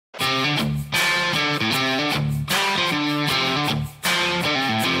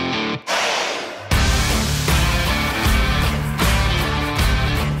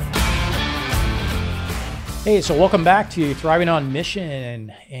Hey, so welcome back to Thriving on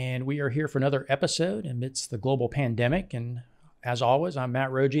Mission, and we are here for another episode amidst the global pandemic. And as always, I'm Matt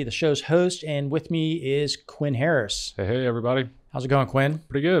Rogie, the show's host, and with me is Quinn Harris. Hey, everybody. How's it going, Quinn?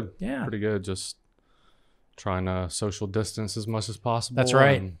 Pretty good. Yeah. Pretty good. Just trying to social distance as much as possible. That's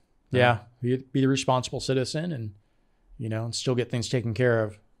right. Yeah. Be the responsible citizen and, and still get things taken care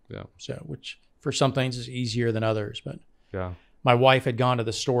of. Yeah. So, which for some things is easier than others. But yeah, my wife had gone to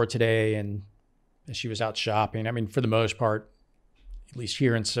the store today and she was out shopping. I mean, for the most part, at least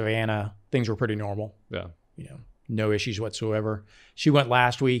here in Savannah, things were pretty normal. Yeah. No issues whatsoever. She went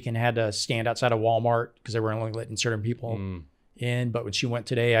last week and had to stand outside of Walmart because they were only letting certain people in. But when she went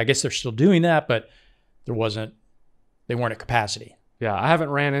today, I guess they're still doing that, but they weren't at capacity. Yeah. I've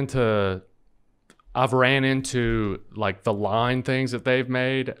ran into like the line things that they've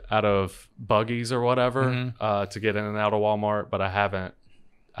made out of buggies or whatever to get in and out of Walmart, but I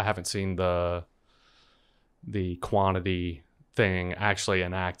haven't seen the quantity thing actually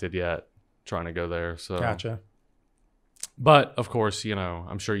enacted yet, trying to go there. So Gotcha. But of course,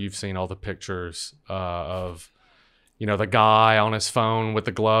 I'm sure you've seen all the pictures of, the guy on his phone with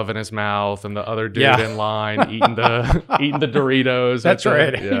the glove in his mouth and the other dude in line eating the Doritos. That's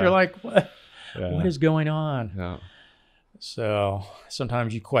right. Yeah. You're like, what? Yeah. What is going on? Yeah. So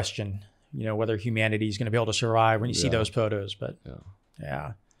sometimes you question, whether humanity is going to be able to survive when you see those photos. But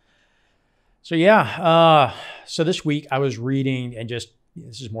yeah. So this week I was reading, and this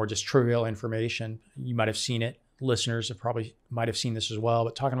is more just trivial information. You might have seen it. Listeners might have seen this as well,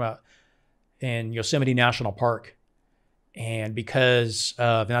 but talking about in Yosemite National Park. And because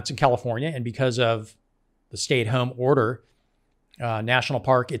that's in California, and because of the stay-at-home order, National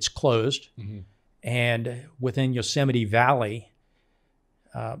Park, it's closed. Mm-hmm. And within Yosemite Valley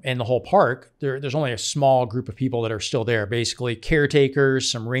and the whole park, there's only a small group of people that are still there, basically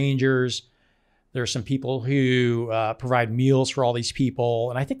caretakers, some rangers. There are some people who provide meals for all these people.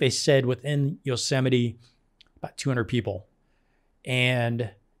 And I think they said within Yosemite, about 200 people. And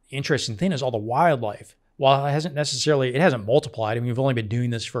the interesting thing is all the wildlife. While it hasn't multiplied. I mean, we've only been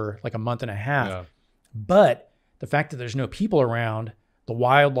doing this for like a month and a half. Yeah. But the fact that there's no people around, the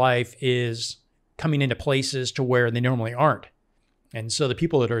wildlife is coming into places to where they normally aren't. And so the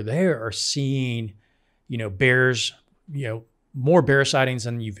people that are there are seeing, bears, more bear sightings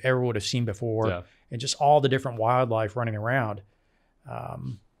than you've ever would have seen before, and just all the different wildlife running around.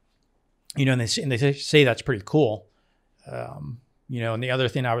 And they say that's pretty cool. And the other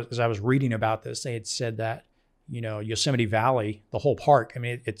thing as I was reading about this, they had said that, Yosemite Valley, the whole park, I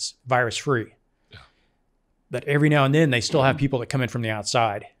mean, it's virus free. Yeah. But every now and then they still have people that come in from the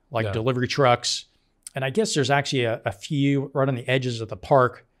outside, like delivery trucks. And I guess there's actually a few right on the edges of the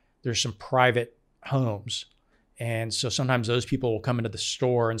park. There's some private homes. And so sometimes those people will come into the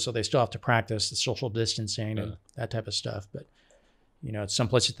store, and so they still have to practice the social distancing and that type of stuff. But, it's some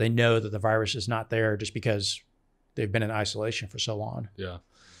places they know that the virus is not there just because they've been in isolation for so long. Yeah.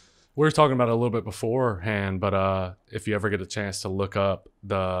 We were talking about it a little bit beforehand, but if you ever get a chance to look up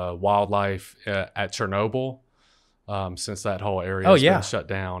the wildlife at Chernobyl, since that whole area has been shut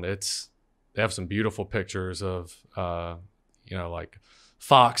down, they have some beautiful pictures of, like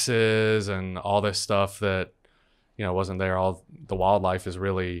foxes and all this stuff that, wasn't there. All the wildlife is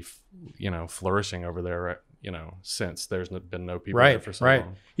really, flourishing over there, since there's been no people there for so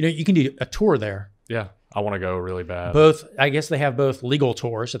long. You can do a tour there. Yeah. I want to go really bad. I guess they have both legal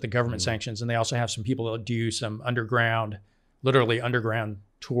tours that the government sanctions, and they also have some people that do some literally underground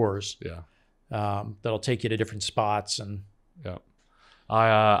tours. Yeah. That'll take you to different spots. And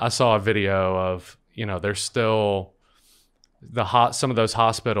I saw a video of, there's still some of those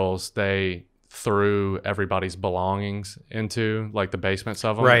hospitals, they threw everybody's belongings into like the basements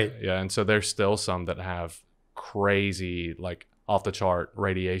of them. Right. Yeah. And so there's still some that have crazy, like, off the chart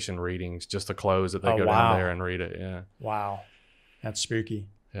radiation readings, just the clothes that they go down there and read it. Yeah. Wow. That's spooky.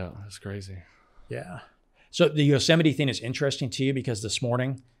 Yeah. That's crazy. Yeah. So the Yosemite thing is interesting to you because this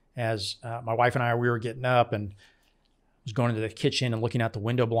morning, as my wife and I, we were getting up and was going into the kitchen and looking out the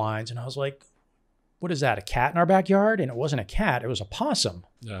window blinds. And I was like, what is that? A cat in our backyard? And it wasn't a cat. It was a possum.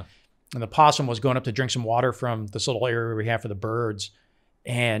 Yeah. And the possum was going up to drink some water from this little area we have for the birds.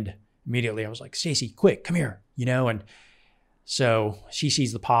 And immediately I was like, Stacy, quick, come here, and so she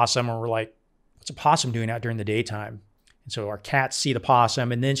sees the possum, and we're like, what's a possum doing out during the daytime? And so our cats see the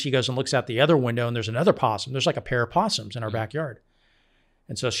possum, and then she goes and looks out the other window, and there's another possum. There's like a pair of possums in our backyard.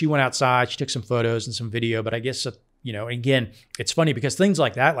 And so she went outside, she took some photos and some video, but I guess, again, it's funny because things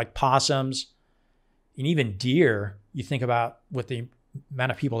like that, like possums and even deer, you think about with the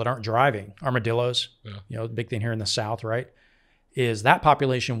amount of people that aren't driving, armadillos, the big thing here in the South, right? is that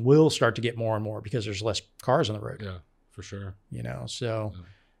population will start to get more and more because there's less cars on the road. Yeah, for sure. You know, so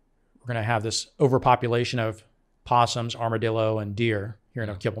we're going to have this overpopulation of possums, armadillo, and deer here in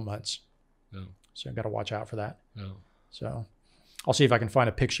a couple months. Yeah. So I've got to watch out for that. Yeah. So I'll see if I can find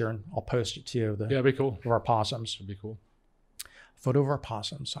a picture and I'll post it too. It'd be cool. Of our possums. It'd be cool. Photo of our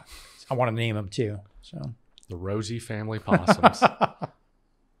possums. I want to name them too. So the Rosie family possums.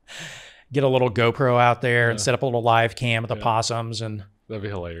 Get a little GoPro out there and set up a little live cam of the possums, and that'd be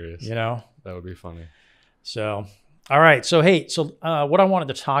hilarious. You know, that would be funny. So, all right. So, hey, what I wanted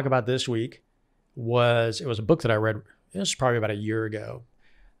to talk about this week it was a book that I read. It was probably about a year ago.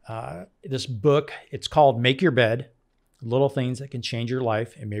 This book, it's called Make Your Bed, Little Things That Can Change Your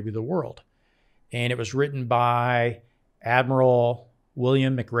Life and Maybe the World. And it was written by Admiral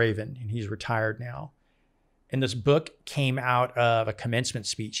William McRaven, and he's retired now. And this book came out of a commencement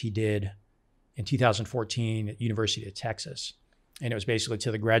speech he did in 2014 at University of Texas. And it was basically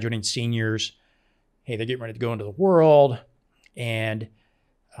to the graduating seniors. Hey, they're getting ready to go into the world. And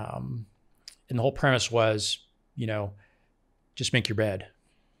the whole premise was, you know, just make your bed.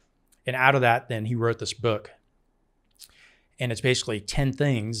 And out of that, then he wrote this book. And it's basically 10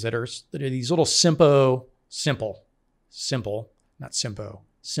 things that are these little simple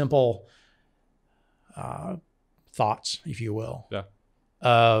thoughts, if you will,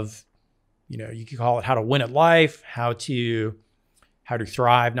 of, you know, you could call it how to win at life, how to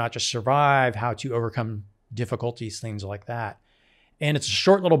thrive, not just survive, how to overcome difficulties, things like that. And it's a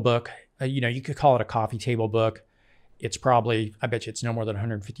short little book. You know, you could call it a coffee table book. It's probably, I bet you it's no more than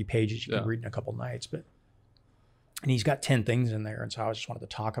 150 pages. You can read in a couple nights, and he's got 10 things in there. And so I just wanted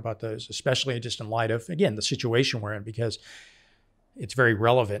to talk about those, especially just in light of, again, the situation we're in, because it's very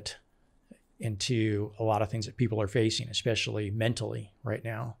relevant into a lot of things that people are facing, especially mentally right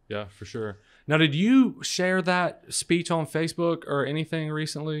now. Yeah, for sure. Now, did you share that speech on Facebook or anything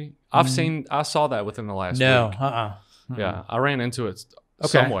recently? I saw that within the last week. No, Yeah, I ran into it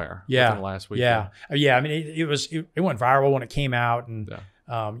somewhere within the last week. Yeah. I mean, it went viral when it came out, and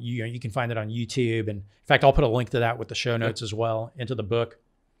you can find it on YouTube. And in fact, I'll put a link to that with the show notes as well into the book.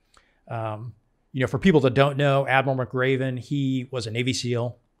 You know, for people that don't know, Admiral McRaven, he was a Navy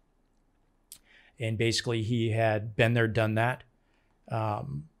SEAL. And basically he had been there, done that.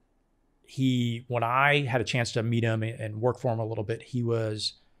 When I had a chance to meet him and work for him a little bit, he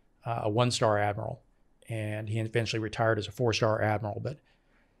was a 1-star admiral, and he eventually retired as a 4-star admiral. But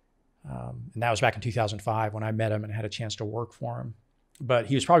and that was back in 2005 when I met him and had a chance to work for him. But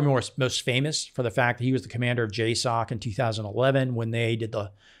he was probably most famous for the fact that he was the commander of JSOC in 2011 when they did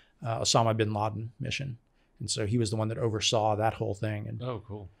the Osama bin Laden mission. And so he was the one that oversaw that whole thing. And, oh,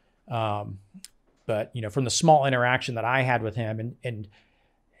 cool. But, you know, from the small interaction that I had with him, and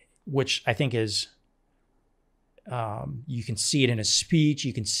which I think is, you can see it in his speech,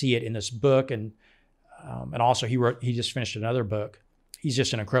 you can see it in this book, and also he just finished another book. He's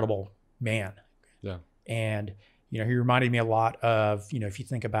just an incredible man. Yeah. And, you know, he reminded me a lot of, you know, if you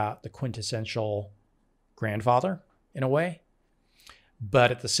think about the quintessential grandfather in a way,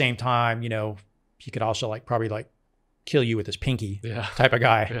 but at the same time, you know, he could also probably kill you with his pinky type of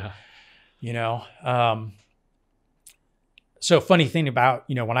guy. Yeah. You know, so funny thing about,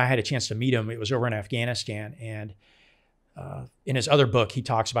 you know, when I had a chance to meet him, it was over in Afghanistan. And in his other book, he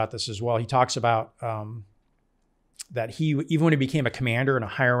talks about this as well. He talks about that even when he became a commander and a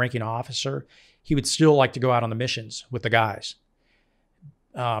higher ranking officer, he would still like to go out on the missions with the guys,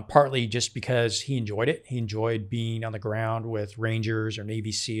 partly just because he enjoyed it. He enjoyed being on the ground with Rangers or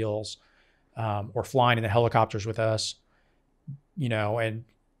Navy SEALs, or flying in the helicopters with us, you know, and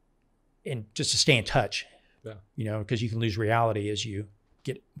just to stay in touch, you know, because you can lose reality as you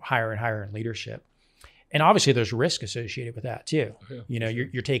get higher and higher in leadership. And obviously there's risk associated with that too. Yeah, you know,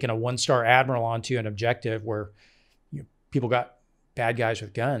 you're taking a 1-star admiral onto an objective where people got bad guys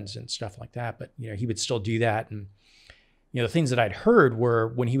with guns and stuff like that. But, you know, he would still do that. And, you know, the things that I'd heard were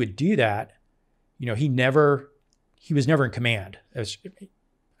when he would do that, you know, he was never in command.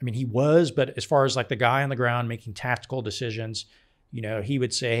 He was, but as far as the guy on the ground making tactical decisions, you know, he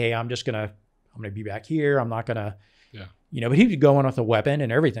would say, hey, I'm going to be back here. I'm not going to, you know, but he would go in with a weapon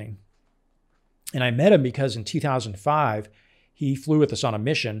and everything. And I met him because in 2005, he flew with us on a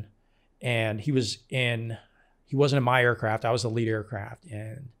mission, and he wasn't in my aircraft. I was the lead aircraft,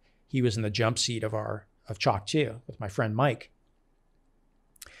 and he was in the jump seat of Chalk 2 with my friend Mike.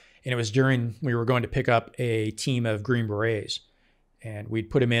 And it was we were going to pick up a team of Green Berets, and we'd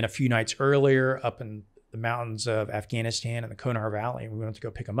put him in a few nights earlier up in the mountains of Afghanistan and the Konar Valley, and we went to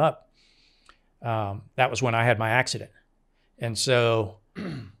go pick him up. That was when I had my accident. And so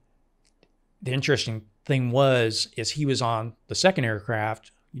the interesting thing is he was on the second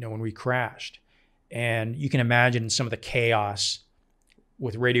aircraft, when we crashed. And you can imagine some of the chaos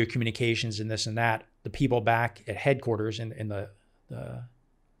with radio communications and this and that. The people back at headquarters in the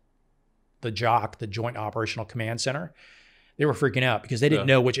JOC, the Joint Operational Command Center, they were freaking out because they didn't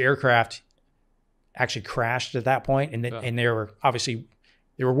know which aircraft actually crashed at that point. And they were obviously,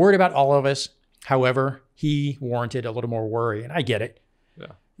 they were worried about all of us. However, he warranted a little more worry, and I get it.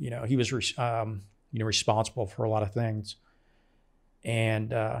 Yeah. He was, responsible for a lot of things. And,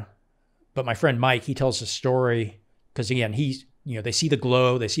 but my friend Mike, he tells the story because again, they see the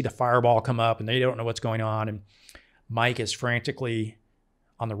glow, they see the fireball come up and they don't know what's going on. And Mike is frantically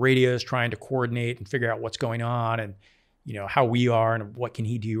on the radios trying to coordinate and figure out what's going on and, how we are and what can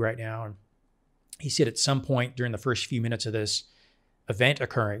he do right now. And he said at some point during the first few minutes of this event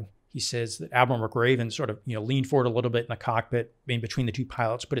occurring, he says that Admiral McRaven sort of, leaned forward a little bit in the cockpit in between the two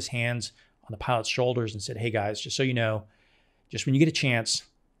pilots, put his hands on the pilot's shoulders and said, "Hey guys, just so you know, just when you get a chance,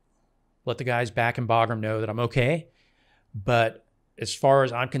 let the guys back in Bagram know that I'm okay. But as far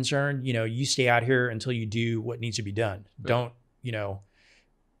as I'm concerned, you stay out here until you do what needs to be done. Yeah.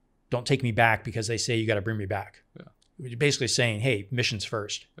 Don't take me back because they say you got to bring me back." Yeah. Basically saying, hey, mission's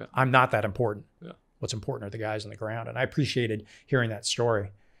first. Yeah. I'm not that important. Yeah. What's important are the guys on the ground. And I appreciated hearing that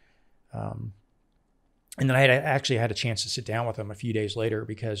story. And then I actually had a chance to sit down with him a few days later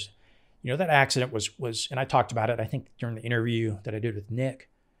because, that accident was, and I talked about it, I think during the interview that I did with Nick,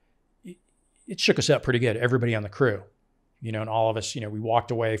 it shook us up pretty good. Everybody on the crew, and all of us, we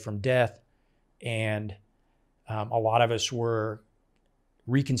walked away from death and a lot of us were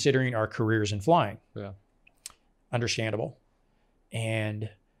reconsidering our careers in flying. Yeah. Understandable. And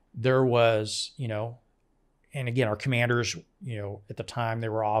there was, and again, our commanders, at the time, they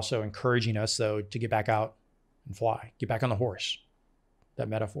were also encouraging us, though, to get back out and fly, get back on the horse, that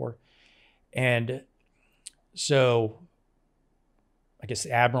metaphor. And so I guess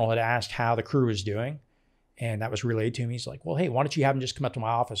the Admiral had asked how the crew was doing, and that was relayed to me. He's like, well, hey, why don't you have him just come up to my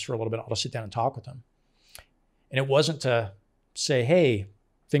office for a little bit? I'll just sit down and talk with him. And it wasn't to say, hey,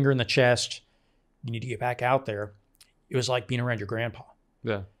 finger in the chest, you need to get back out there. It was like being around your grandpa.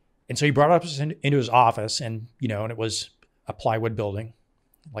 Yeah. And so he brought us into his office and, and it was a plywood building,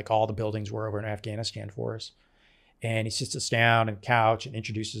 like all the buildings were over in Afghanistan for us. And he sits us down on the couch and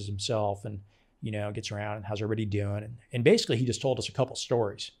introduces himself and, gets around and how's everybody doing? And basically he just told us a couple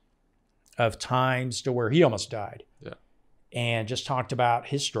stories of times to where he almost died. Yeah. And just talked about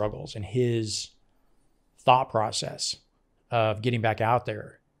his struggles and his thought process of getting back out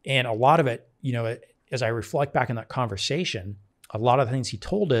there. And a lot of it, as I reflect back in that conversation, a lot of the things he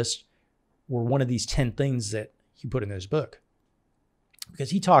told us were one of these 10 things that he put in his book. Because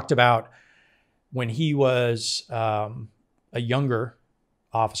he talked about when he was a younger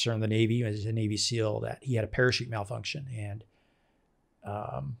officer in the Navy, as a Navy SEAL, that he had a parachute malfunction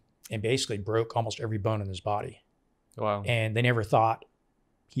and basically broke almost every bone in his body. Wow. And they never thought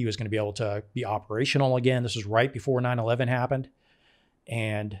he was going to be able to be operational again. This was right before 9/11 happened.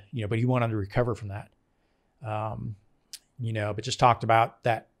 And, but he went on to recover from that. But just talked about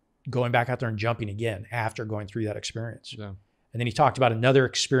that going back out there and jumping again after going through that experience. Yeah. And then he talked about another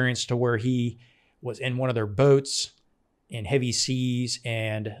experience to where he was in one of their boats in heavy seas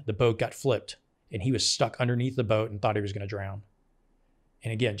and the boat got flipped and he was stuck underneath the boat and thought he was going to drown.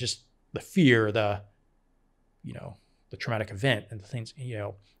 And again, just the fear, the traumatic event and the things,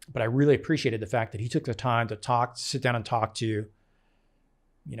 but I really appreciated the fact that he took the time to sit down and talk to,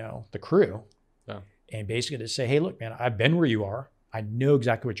 the crew. Yeah. And basically to say, hey, look, man, I've been where you are. I know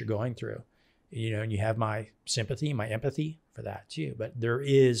exactly what you're going through, and you have my sympathy, my empathy for that too. But there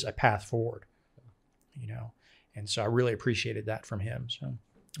is a path forward, and so I really appreciated that from him. So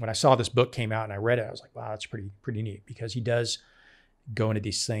when I saw this book came out and I read it, I was like, wow, that's pretty neat because he does go into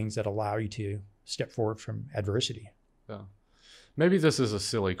these things that allow you to step forward from adversity. Yeah. Maybe this is a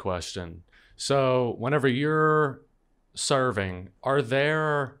silly question. So whenever you're serving, are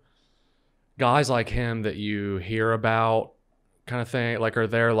there guys like him that you hear about kind of thing? Like, are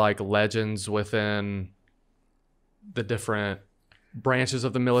there like legends within the different branches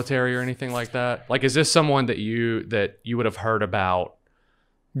of the military or anything like that? Like, is this someone that you would have heard about?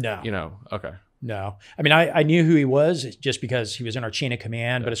 No. Okay. No. I mean, I knew who he was just because he was in our chain of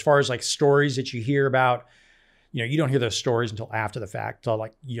command. Yeah. But as far as like stories that you hear about, you don't hear those stories until after the fact. So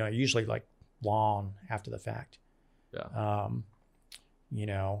like, usually like long after the fact. Yeah.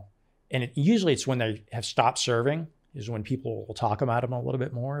 And usually it's when they have stopped serving is when people will talk about them a little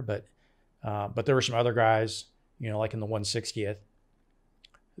bit more. But there were some other guys, like in the 160th,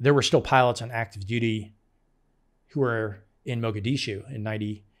 there were still pilots on active duty who were in Mogadishu in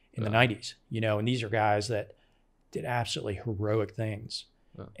in the 90s, and these are guys that did absolutely heroic things.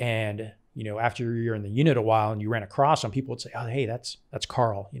 And, after you're in the unit a while and you ran across them, people would say, oh, hey, that's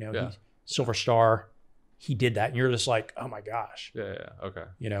Carl, he's Silver Star. He did that. And you're just like, oh my gosh. Yeah. Okay.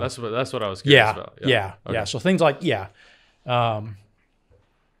 That's what I was curious about. Yeah. Okay. Yeah. So things like,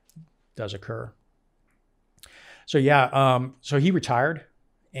 does occur. So so he retired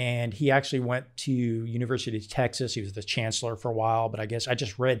and he actually went to University of Texas. He was the chancellor for a while, but I guess I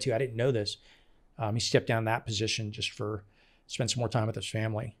just read too, I didn't know this. He stepped down that position just for spend some more time with his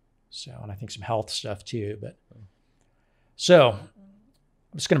family. So, and I think some health stuff too, but so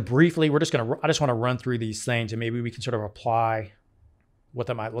I'm just going to briefly, I just want to run through these things and maybe we can sort of apply what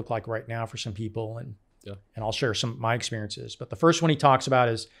that might look like right now for some people. And I'll share some of my experiences. But the first one he talks about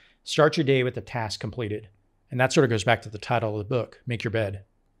is start your day with the task completed. And that sort of goes back to the title of the book, Make Your Bed.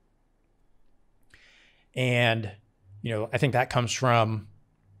 And, I think that comes from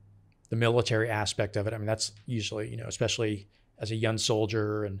the military aspect of it. I mean, that's usually, especially as a young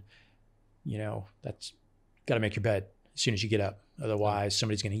soldier and, that's got to make your bed as soon as you get up. Otherwise,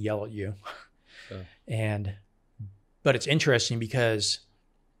 somebody's going to yell at you. But it's interesting because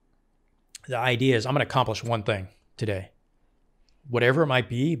the idea is I'm going to accomplish one thing today, whatever it might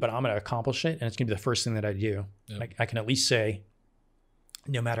be, but I'm going to accomplish it. And it's going to be the first thing that I do. I can at least say,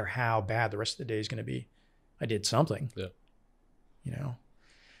 no matter how bad the rest of the day is going to be, I did something.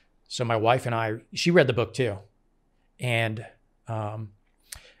 So my wife and I, she read the book too. And,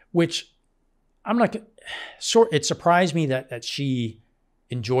 which I'm not, it surprised me that she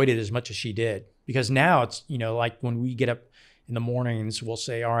enjoyed it as much as she did, because now it's, like when we get up in the mornings, we'll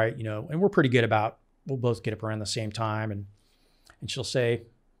say, all right, and we're pretty good about, we'll both get up around the same time. And she'll say,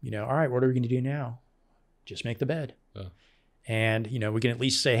 all right, what are we going to do now? Just make the bed. And, we can at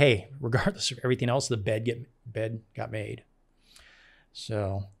least say, hey, regardless of everything else, the bed got made.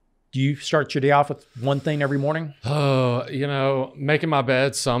 So do you start your day off with one thing every morning? Oh, making my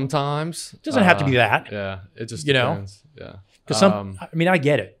bed sometimes. It doesn't have to be that. Yeah. It just depends. Yeah. Because I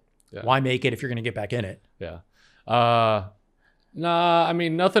get it. Yeah. Why make it if you're going to get back in it? Yeah. Nah, I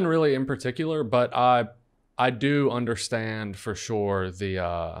mean, nothing really in particular, but I do understand for sure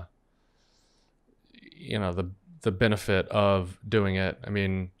the benefit of doing it. I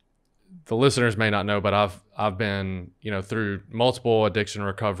mean, the listeners may not know, but I've been, through multiple addiction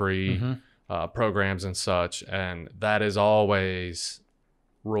recovery programs and such, and that is always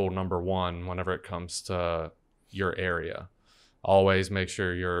rule number one whenever it comes to your area. Always make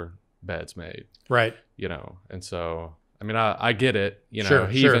sure your bed's made. Right. And so, I mean, I get it. He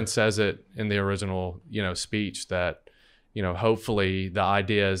even says it in the original, speech that, hopefully the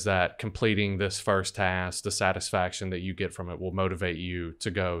idea is that completing this first task, the satisfaction that you get from it will motivate you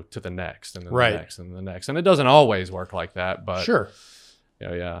to go to the next and then the next and the next. And it doesn't always work like that, but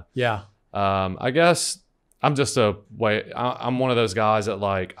yeah. I guess I'm just I'm one of those guys that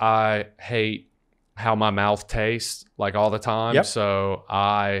I hate how my mouth tastes all the time. Yep. So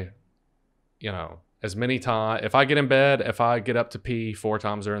as many times, if I get in bed, if I get up to pee 4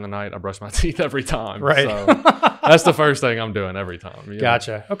 times during the night, I brush my teeth every time. Right. So that's the first thing I'm doing every time.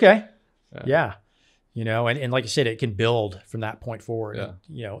 Gotcha. Okay. Yeah. And like I said, it can build from that point forward.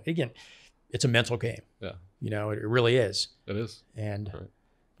 Yeah. And, again, it's a mental game. Yeah. It really is. It is. And,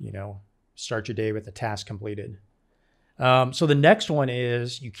 start your day with the task completed. So the next one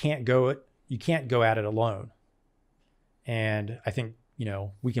is you can't go at it alone. And I think,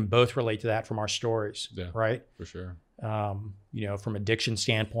 we can both relate to that from our stories, right? For sure. From addiction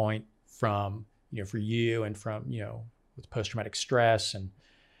standpoint, from, for you and from, with post-traumatic stress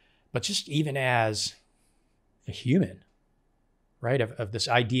but just even as a human, right? Of this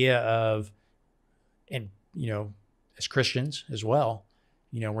idea of, and, as Christians as well,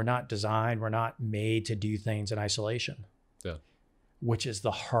 we're not made to do things in isolation. Yeah. Which is the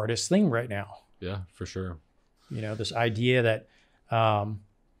hardest thing right now. Yeah, for sure. This idea that, the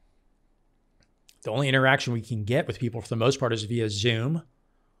only interaction we can get with people for the most part is via Zoom.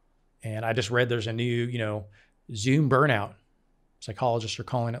 And I just read there's a new, Zoom burnout. Psychologists are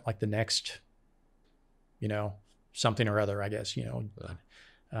calling it the next, something or other, I guess,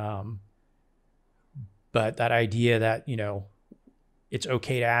 but that idea that, it's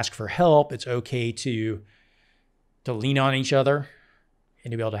okay to ask for help. It's okay to lean on each other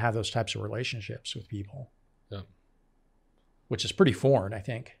and to be able to have those types of relationships with people. Yeah. Which is pretty foreign, I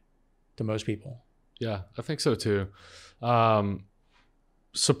think, to most people. Yeah, I think so too.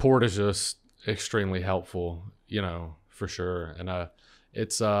 Support is just extremely helpful, for sure. And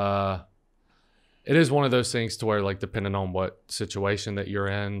it is one of those things to where depending on what situation that you're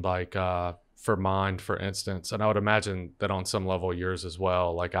in, for mine, for instance, and I would imagine that on some level yours as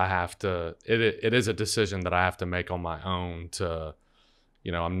well, like I have to, it is a decision that I have to make on my own to,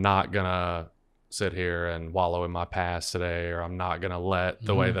 I'm not going to sit here and wallow in my past today, or I'm not going to let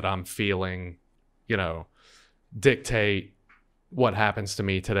the way that I'm feeling, dictate what happens to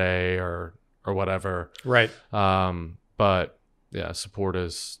me today or whatever. Right. But yeah, support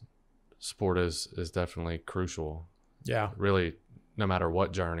is definitely crucial. Yeah. Really, no matter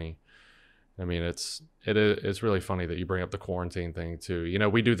what journey. I mean, it's really funny that you bring up the quarantine thing too.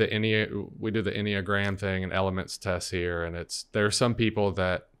 We do the Enneagram thing and elements test here, and there are some people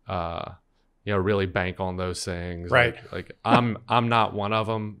that really bank on those things. Right. Like I'm not one of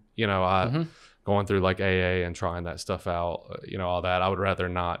them. Going through like AA and trying that stuff out. All that. I would rather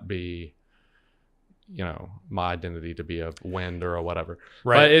not be, my identity to be a wind or a whatever.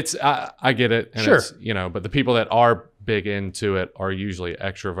 Right. But I get it. And sure. It's, but the people that are big into it are usually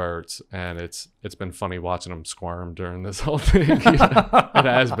extroverts, and it's been funny watching them squirm during this whole thing. It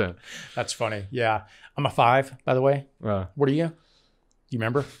has been. That's funny. Yeah. I'm a 5, by the way. What are you? Do you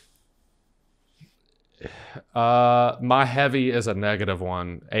remember? My heavy is a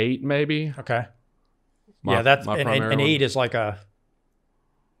 -1, 8 maybe. Okay. That's an 8 is like a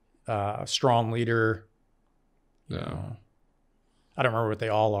strong leader. I don't remember what they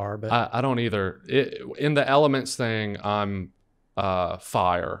all are, but I don't either. In the elements thing, I'm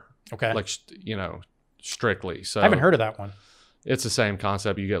fire. Okay. Like strictly. So I haven't heard of that one. It's the same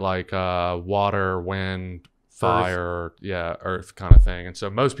concept. You get like water, wind, fire, earth kind of thing. And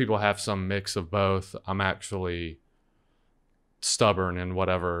so most people have some mix of both. I'm actually stubborn in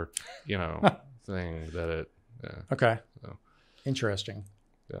whatever thing that it. Yeah. Okay. So. Interesting.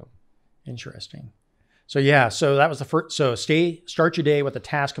 Yeah. Interesting. So so that was the first. So start your day with a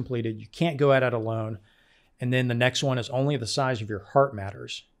task completed. You can't go at it alone. And then the next one is only the size of your heart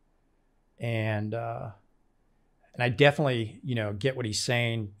matters. And I definitely, get what he's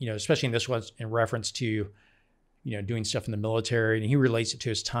saying, especially in this one in reference to, doing stuff in the military. And he relates it to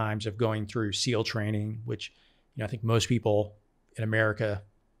his times of going through SEAL training, which, I think most people in America,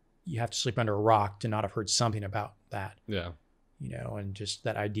 you have to sleep under a rock to not have heard something about that. Yeah. And just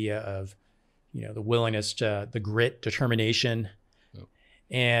that idea of, the willingness to, the grit, determination. Yep.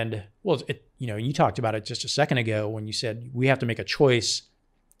 And well, you talked about it just a second ago when you said we have to make a choice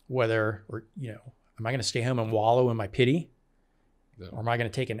whether, or, am I going to stay home and wallow in my pity? Yep. Or am I going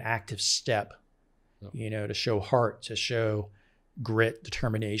to take an active step, yep. To show heart, to show grit,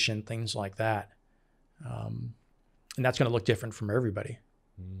 determination, things like that. And that's going to look different from everybody,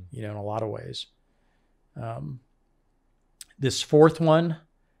 in a lot of ways. This fourth one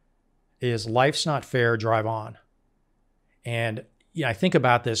is life's not fair, drive on. And I think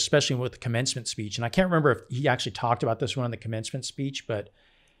about this, especially with the commencement speech. And I can't remember if he actually talked about this one in the commencement speech, but,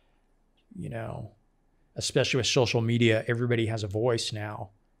 especially with social media, everybody has a voice now.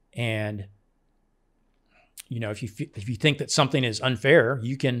 And, if you think that something is unfair,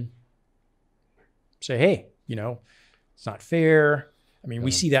 you can say, hey, it's not fair. I mean, we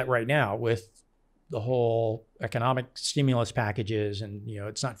see that right now with the whole economic stimulus packages, and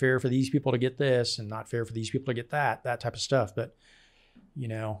it's not fair for these people to get this and not fair for these people to get that type of stuff. But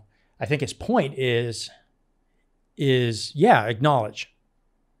I think his point is acknowledge,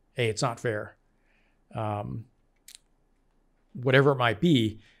 hey, it's not fair, whatever it might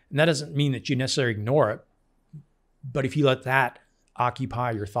be. And that doesn't mean that you necessarily ignore it, but if you let that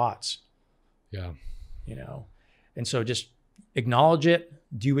occupy your thoughts, and so just acknowledge it,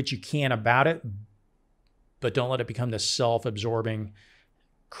 do what you can about it, but don't let it become this self-absorbing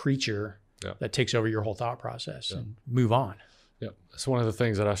creature that takes over your whole thought process and move on. Yeah. It's one of the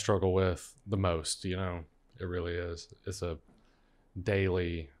things that I struggle with the most, it really is. It's a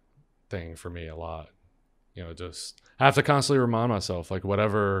daily thing for me a lot. Just I have to constantly remind myself, like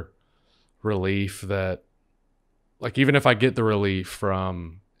whatever relief that, like even if I get the relief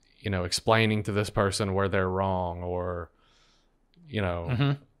from, explaining to this person where they're wrong or,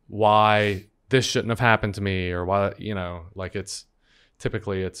 why this shouldn't have happened to me, or why, like it's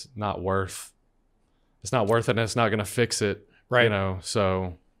not worth it, and it's not going to fix it. Right.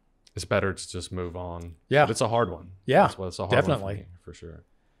 So it's better to just move on. Yeah. But it's a hard one. Yeah. It's a hard definitely. one for me, for sure.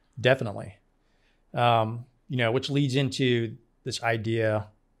 Definitely. Which leads into this idea.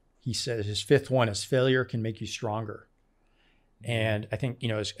 He says his fifth one is failure can make you stronger. And I think,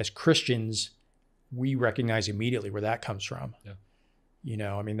 as Christians, we recognize immediately where that comes from. Yeah.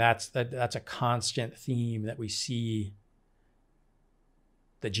 That's a constant theme that we see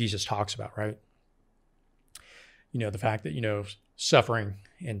that Jesus talks about, right? The fact that, suffering,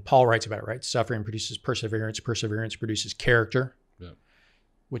 and Paul writes about it, right? Suffering produces perseverance. Perseverance produces character. Yeah.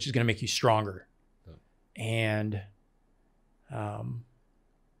 which is going to make you stronger. Yeah.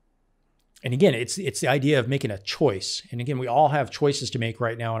 And again, it's the idea of making a choice. And again, we all have choices to make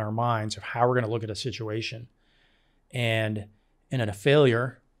right now in our minds of how we're going to look at a situation. And in a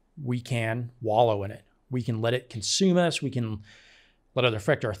failure, we can wallow in it. We can let it consume us. We can let it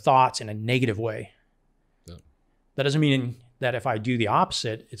affect our thoughts in a negative way. Yeah. That doesn't mean that if I do the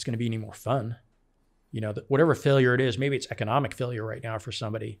opposite, it's going to be any more fun. Whatever failure it is, maybe it's economic failure right now for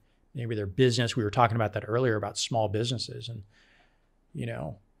somebody. Maybe their business. We were talking about that earlier about small businesses, and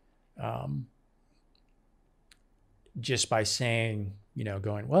just by saying,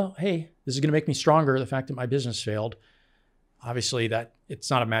 going, well, hey, this is going to make me stronger. The fact that my business failed, obviously that it's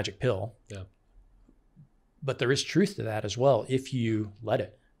not a magic pill. Yeah. But there is truth to that as well if you let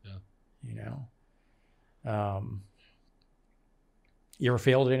it. Yeah. You ever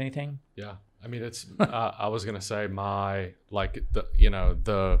failed at anything? Yeah. I mean, it's, I was going to say the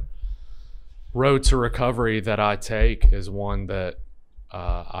road to recovery that I take is one that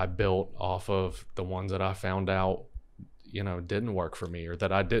I built off of the ones that I found out, didn't work for me or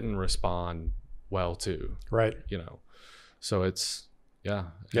that I didn't respond well to. Right. So it's, yeah.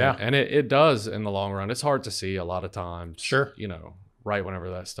 Yeah. And it does in the long run. It's hard to see a lot of times. Sure. Right whenever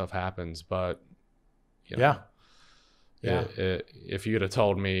that stuff happens. But, yeah. If you'd have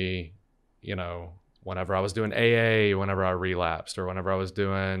told me, whenever I was doing AA, whenever I relapsed, or whenever I was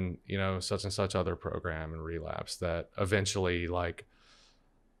doing, such and such other program and relapse, that eventually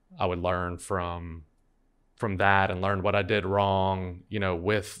I would learn from that and learn what I did wrong,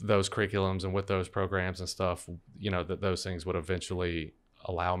 with those curriculums and with those programs and stuff, that those things would eventually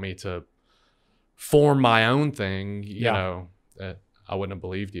allow me to form my own thing, that I wouldn't have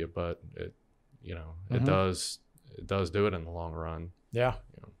believed you, but it, it does do it in the long run. Yeah.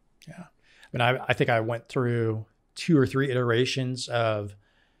 Yeah. I mean, I think I went through 2 or 3 iterations of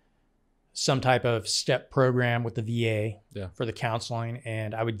some type of step program with the VA for the counseling.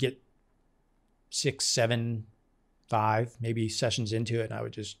 And I would get 6, 7, 5, maybe sessions into it. And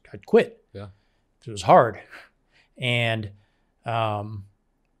I'd quit. Yeah. It was hard. And, but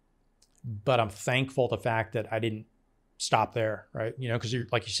I'm thankful the fact that I didn't stop there. Right. Cause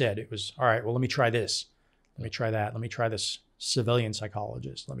like you said, it was, all right, well, let me try this. Let me try that. Let me try this civilian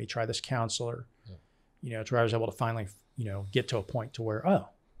psychologist. Let me try this counselor, to where I was able to finally, get to a point to where,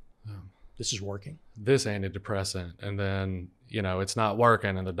 this is working. This antidepressant. And then, it's not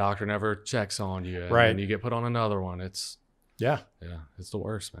working and the doctor never checks on you. And then you get put on another one. It's it's the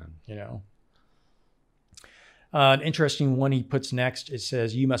worst, man. An interesting one he puts next, it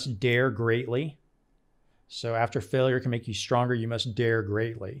says, you must dare greatly. So after failure can make you stronger, you must dare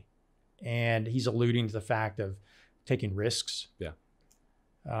greatly. And he's alluding to the fact of taking risks. Yeah.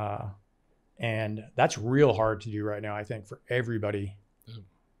 And that's real hard to do right now, I think, for everybody,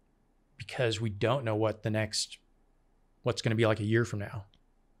 because we don't know what's going to be like a year from now.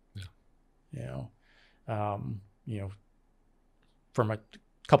 Yeah. From a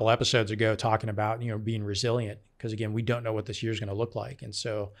couple episodes ago, talking about, being resilient, because again, we don't know what this year is going to look like. And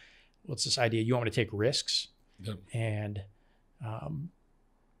so what's this idea? You want me to take risks, and,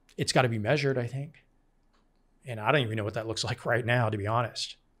 it's got to be measured, I think. And I don't even know what that looks like right now, to be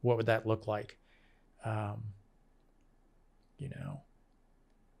honest. What would that look like? To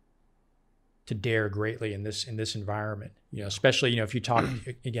dare greatly in this environment, especially, if you talk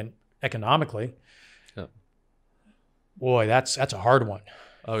again, economically, boy, that's a hard one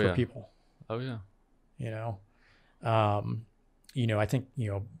for people. Oh yeah. I think,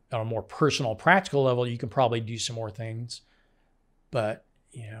 on a more personal, practical level, you can probably do some more things, but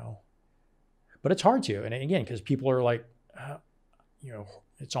it's hard to. And again, because people are like,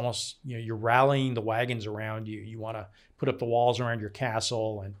 it's almost, you're rallying the wagons around you. You want to put up the walls around your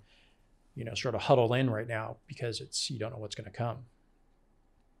castle and, sort of huddle in right now because you don't know what's going to come.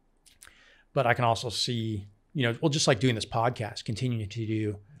 But I can also see, just like doing this podcast, continuing to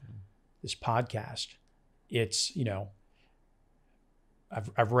do this podcast, it's,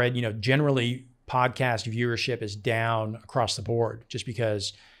 I've read, generally podcast viewership is down across the board just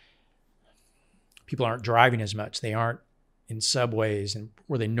because people aren't driving as much. They aren't in subways and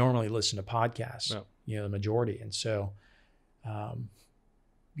where they normally listen to podcasts, the majority. And so, all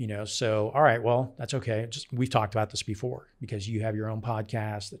right, well, that's okay. We've talked about this before because you have your own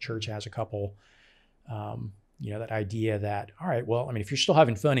podcast. The church has a couple, that idea that, all right, well, I mean, if you're still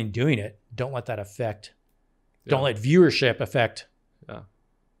having fun in doing it, don't let that affect, don't let viewership affect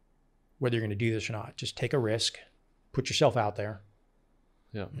whether you're going to do this or not. Just take a risk, put yourself out there.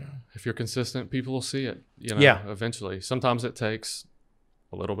 Yeah. If you're consistent, people will see it, eventually. Sometimes it takes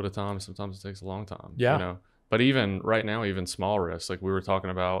a little bit of time. Sometimes it takes a long time. But even right now, even small risks, like we were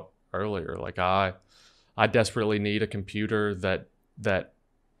talking about earlier, like I desperately need a computer that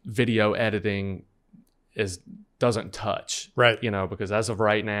video editing doesn't touch, right? You know, because as of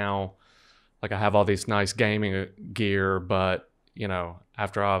right now, like I have all these nice gaming gear, but you know,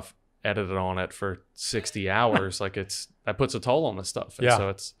 after I've edited on it for 60 hours, like that puts a toll on this stuff. And so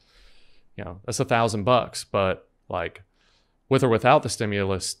it's, you know, that's $1,000, but like with or without the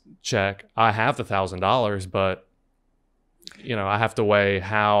stimulus check, I have the $1,000, but you know, I have to weigh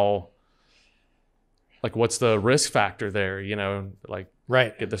what's the risk factor there, you know, like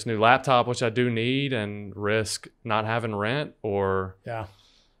right. Get this new laptop, which I do need, and risk not having rent, or,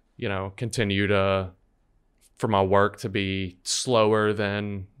 you know, continue for my work to be slower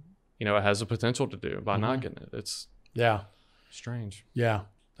than, you know, it has the potential to do by not getting it. It's strange. Yeah.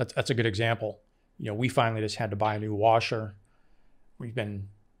 That's a good example. You know, we finally just had to buy a new washer.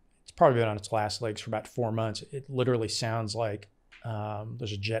 It's probably been on its last legs for about 4 months. It literally sounds like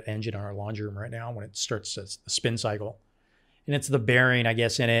there's a jet engine in our laundry room right now when it starts the spin cycle. And it's the bearing, I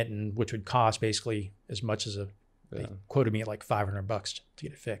guess, in it, and which would cost basically as much as they quoted me at like $500 to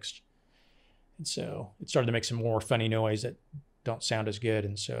get it fixed. And so it started to make some more funny noise that don't sound as good.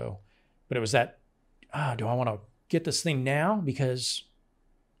 And so, but it was that, do I want to get this thing now? Because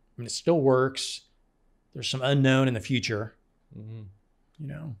I mean, it still works. There's some unknown in the future, you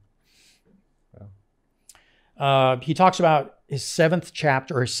know. He talks about his seventh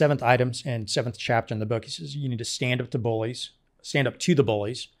items and seventh chapter in the book. He says, you need to stand up to the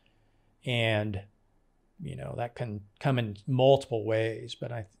bullies. And, you know, that can come in multiple ways,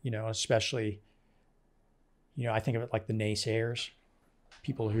 but especially, you know, I think of it like the naysayers,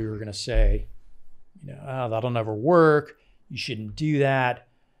 people who are going to say, you know, oh, that'll never work. You shouldn't do that.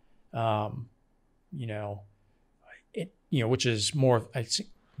 Which is more, I think,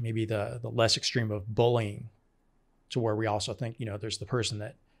 maybe the less extreme of bullying, to where we also think, you know, there's the person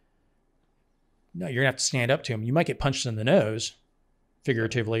that, no, you're gonna have to stand up to him. You might get punched in the nose,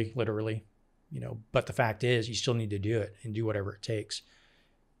 figuratively, literally, you know, but the fact is you still need to do it and do whatever it takes.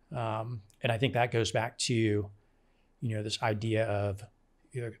 And I think that goes back to, you know, this idea of,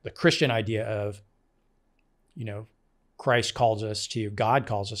 you know, the Christian idea of, you know, God calls us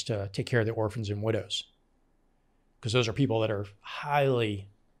to take care of the orphans and widows, because those are people that are highly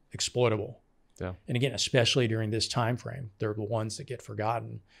exploitable. Yeah. And again, especially during this time frame, they're the ones that get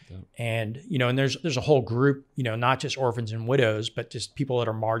forgotten. Yeah. And, you know, and there's a whole group, you know, not just orphans and widows, but just people that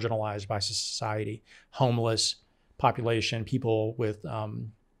are marginalized by society, homeless population, people with,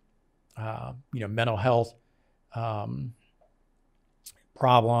 mental health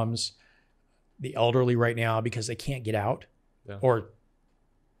problems, the elderly right now, because they can't get out, or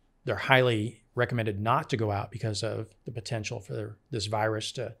they're highly recommended not to go out because of the potential for this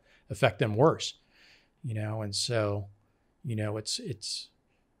virus to affect them worse, you know? And so, you know, it's,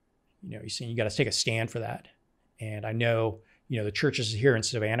 you know, you got to take a stand for that. And I know, you know, the churches here in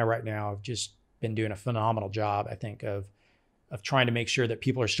Savannah right now have just been doing a phenomenal job, I think, of trying to make sure that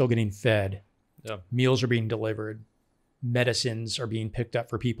people are still getting fed. Yeah. Meals are being delivered. Medicines are being picked up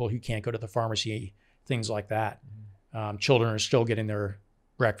for people who can't go to the pharmacy, things like that. Mm-hmm. Children are still getting their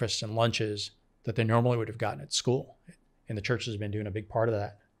breakfasts and lunches that they normally would have gotten at school. And the church has been doing a big part of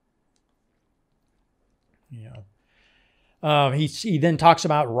that. You know, he then talks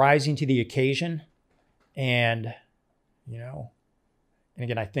about rising to the occasion, and, you know, and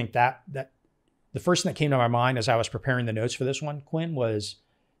again, I think that the first thing that came to my mind as I was preparing the notes for this one, Quinn, was,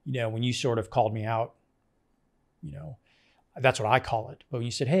 you know, when you sort of called me out, you know, that's what I call it. But when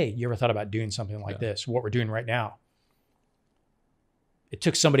you said, hey, you ever thought about doing something like this, what we're doing right now? It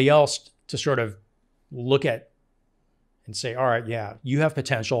took somebody else to sort of look at and say, all right, yeah, you have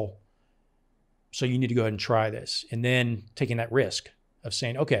potential, so you need to go ahead and try this. And then taking that risk of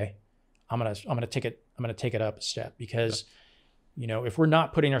saying, okay, I'm gonna take it up a step, because you know, if we're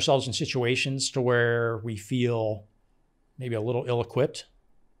not putting ourselves in situations to where we feel maybe a little ill-equipped,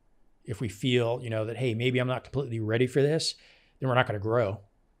 if we feel, you know, that, hey, maybe I'm not completely ready for this, then we're not going to grow.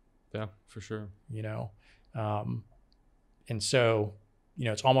 Yeah, for sure. You know, and so, you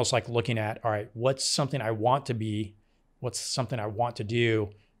know, it's almost like looking at, all right, what's something I want to be? What's something I want to do?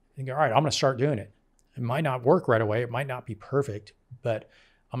 And go, all right, I'm going to start doing it. It might not work right away. It might not be perfect, but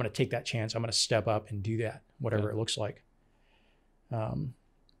I'm going to take that chance. I'm going to step up and do that, whatever it looks like. The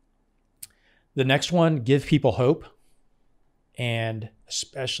next one, give people hope. And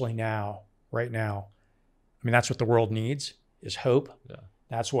especially now, right now, I mean, that's what the world needs, is hope. Yeah.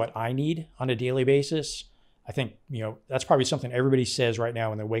 That's what I need on a daily basis. I think, you know, that's probably something everybody says right now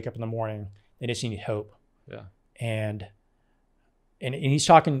when they wake up in the morning. They just need hope. Yeah. And he's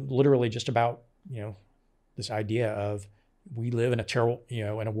talking literally just about, you know, this idea of we live in a terrible,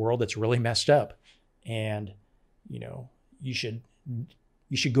 in a world that's really messed up, and, you should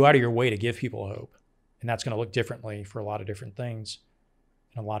go out of your way to give people hope. And that's going to look differently for a lot of different things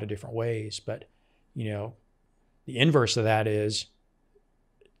in a lot of different ways. But, the inverse of that is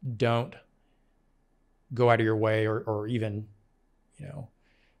don't go out of your way or even,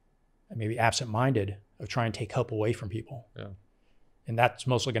 maybe absent-minded of trying to take hope away from people. Yeah. And that's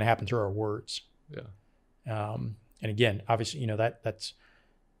mostly going to happen through our words. Yeah. And again, obviously, that's,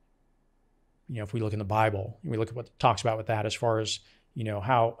 if we look in the Bible, we look at what it talks about with that as far as,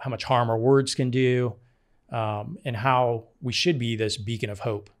 how much harm our words can do, and how we should be this beacon of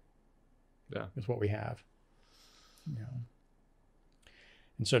hope. Yeah. Is what we have.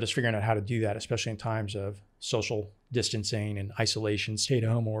 And so just figuring out how to do that, especially in times of social distancing and isolation,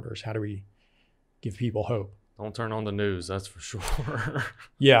 stay-at-home orders, how do we give people hope? Don't turn on the news, that's for sure.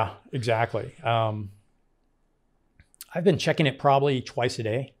 Yeah, exactly. I've been checking it probably twice a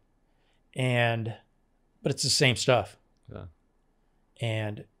day, but it's the same stuff. Yeah.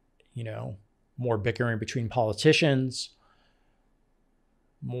 And, more bickering between politicians,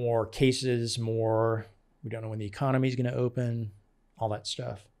 more cases, we don't know when the economy is going to open, all that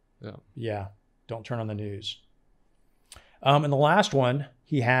stuff. Yeah. Yeah. Don't turn on the news. And the last one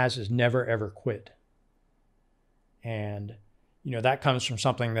he has is never, ever quit. And, that comes from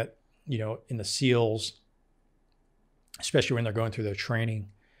something that, in the SEALs, especially when they're going through their training,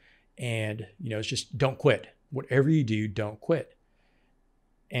 and, it's just don't quit. Whatever you do, don't quit.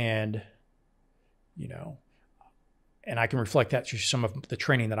 And, and I can reflect that through some of the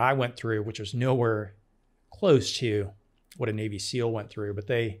training that I went through, which was nowhere close to what a Navy SEAL went through. But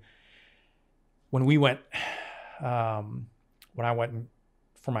when I went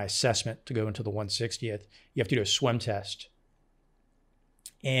for my assessment to go into the 160th, you have to do a swim test.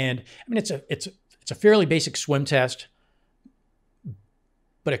 And I mean, it's a fairly basic swim test,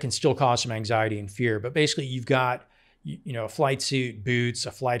 but it can still cause some anxiety and fear. But basically you've got, a flight suit, boots,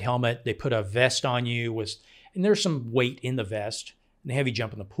 a flight helmet. They put a vest on you and there's some weight in the vest, and they have you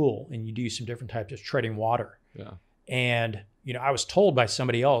jump in the pool, and you do some different types of treading water. Yeah. And, I was told by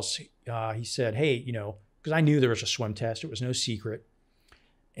somebody else, he said, hey, because I knew there was a swim test. It was no secret.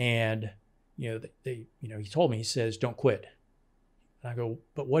 And, he told me, he says, don't quit. And I go,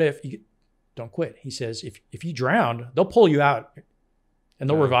 but what if you don't quit? He says, if you drown, they'll pull you out and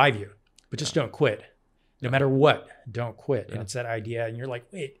they'll revive you, but just don't quit. No matter what, don't quit. Yeah. And it's that idea. And you're like,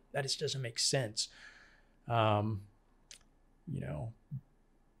 wait, that just doesn't make sense. But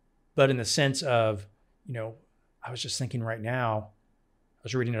in the sense of, I was just thinking right now, I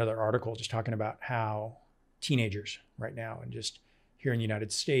was reading another article just talking about how teenagers right now, and just here in the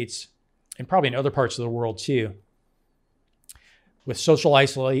United States and probably in other parts of the world too, with social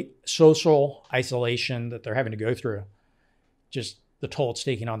isolation that they're having to go through, just the toll it's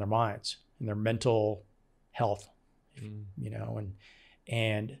taking on their minds and their mental health,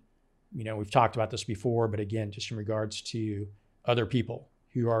 and we've talked about this before, but again, just in regards to other people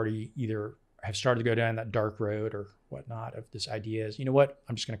who already either have started to go down that dark road or whatnot, of this idea is,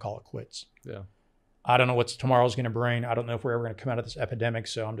 I'm just going to call it quits. Yeah. I don't know what tomorrow's going to bring. I don't know if we're ever going to come out of this epidemic.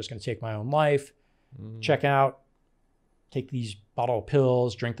 So I'm just going to take my own life, check out, take these bottle of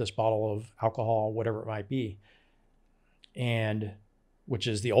pills, drink this bottle of alcohol, whatever it might be. And which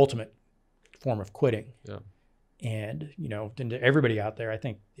is the ultimate form of quitting. Yeah. And, to everybody out there, I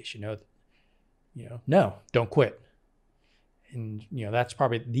think they should know that, no, don't quit. And, that's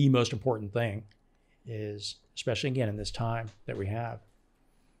probably the most important thing is, especially again, in this time that we have,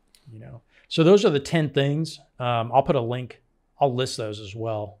 So those are the 10 things. I'll put a link. I'll list those as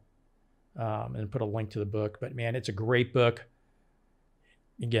well, and put a link to the book. But man, it's a great book.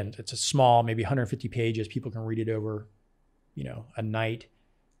 Again, it's a small, maybe 150 pages. People can read it over, a night,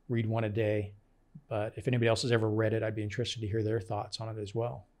 read one a day. But if anybody else has ever read it, I'd be interested to hear their thoughts on it as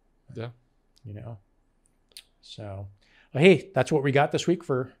well. Yeah. So, well, hey, that's what we got this week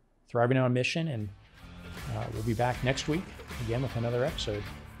for Thriving on a Mission. And we'll be back next week again with another episode.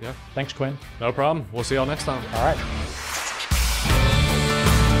 Yeah. Thanks, Quinn. No problem. We'll see y'all next time. All right.